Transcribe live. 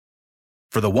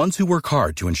For the ones who work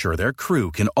hard to ensure their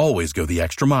crew can always go the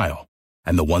extra mile,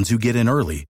 and the ones who get in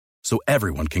early so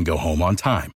everyone can go home on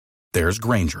time, there's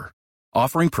Grainger,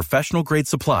 offering professional-grade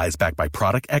supplies backed by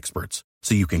product experts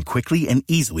so you can quickly and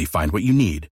easily find what you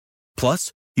need.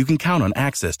 Plus, you can count on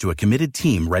access to a committed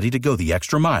team ready to go the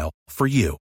extra mile for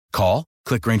you. Call,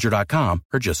 click Grainger.com,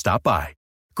 or just stop by.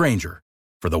 Grainger,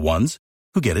 for the ones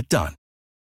who get it done.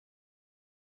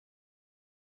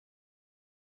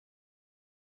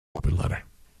 Open letter.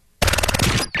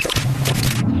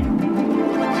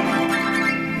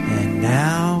 And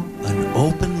now, an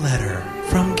open letter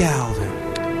from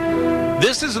Galvin.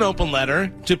 This is an open letter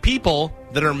to people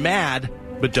that are mad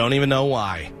but don't even know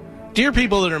why. Dear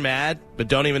people that are mad but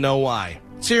don't even know why.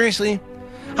 Seriously?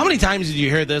 How many times did you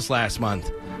hear this last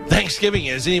month? Thanksgiving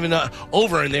isn't even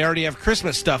over and they already have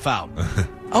Christmas stuff out.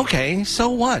 Okay, so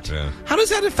what? Yeah. How does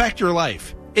that affect your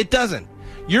life? It doesn't.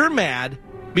 You're mad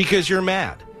because you're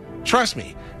mad. Trust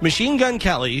me, Machine Gun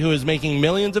Kelly, who is making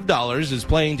millions of dollars, is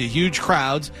playing to huge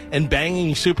crowds and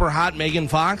banging super hot Megan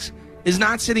Fox, is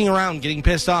not sitting around getting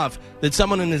pissed off that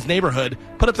someone in his neighborhood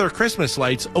put up their Christmas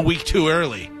lights a week too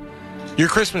early. Your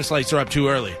Christmas lights are up too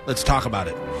early. Let's talk about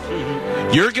it.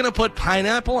 You're going to put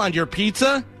pineapple on your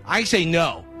pizza? I say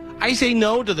no. I say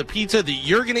no to the pizza that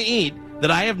you're going to eat that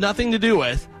I have nothing to do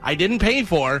with, I didn't pay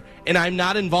for, and I'm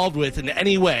not involved with in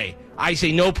any way. I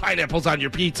say no pineapples on your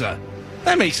pizza.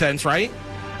 That makes sense, right?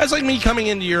 That's like me coming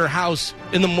into your house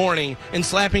in the morning and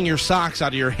slapping your socks out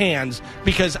of your hands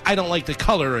because I don't like the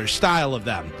color or style of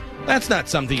them. That's not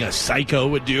something a psycho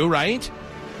would do, right?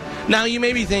 Now, you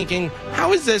may be thinking,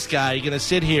 how is this guy going to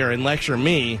sit here and lecture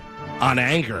me on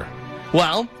anger?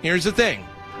 Well, here's the thing.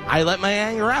 I let my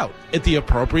anger out at the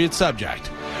appropriate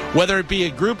subject. Whether it be a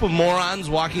group of morons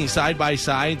walking side by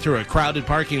side through a crowded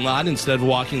parking lot instead of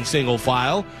walking single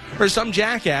file, or some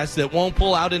jackass that won't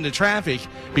pull out into traffic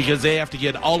because they have to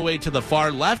get all the way to the far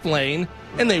left lane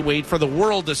and they wait for the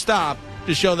world to stop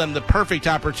to show them the perfect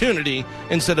opportunity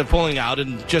instead of pulling out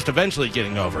and just eventually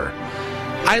getting over.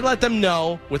 I let them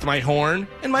know with my horn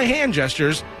and my hand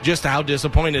gestures just how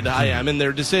disappointed I am in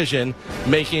their decision,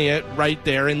 making it right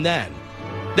there and then.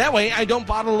 That way, I don't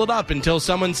bottle it up until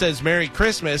someone says Merry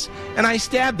Christmas and I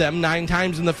stab them 9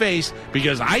 times in the face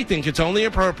because I think it's only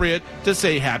appropriate to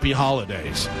say Happy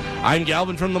Holidays. I'm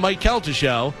Galvin from the Mike Kelta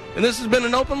Show, and this has been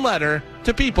an open letter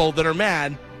to people that are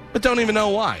mad but don't even know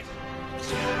why.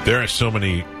 There are so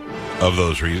many of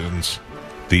those reasons.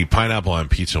 The pineapple on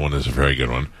pizza one is a very good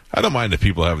one. I don't mind if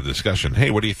people have a discussion.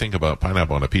 Hey, what do you think about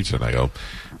pineapple on a pizza? And I go,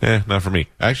 not for me.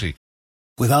 Actually,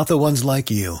 without the ones like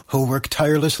you, who work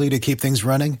tirelessly to keep things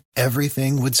running,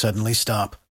 everything would suddenly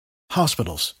stop.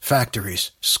 Hospitals,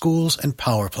 factories, schools, and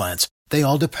power plants, they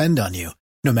all depend on you.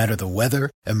 No matter the weather,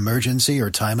 emergency,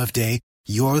 or time of day,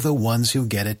 you're the ones who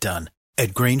get it done.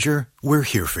 At Grainger, we're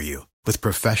here for you with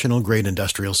professional-grade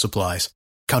industrial supplies.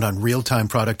 Count on real-time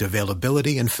product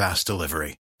availability and fast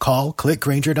delivery. Call, click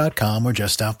Grainger.com, or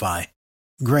just stop by.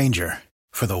 Grainger,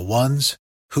 for the ones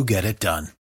who get it done.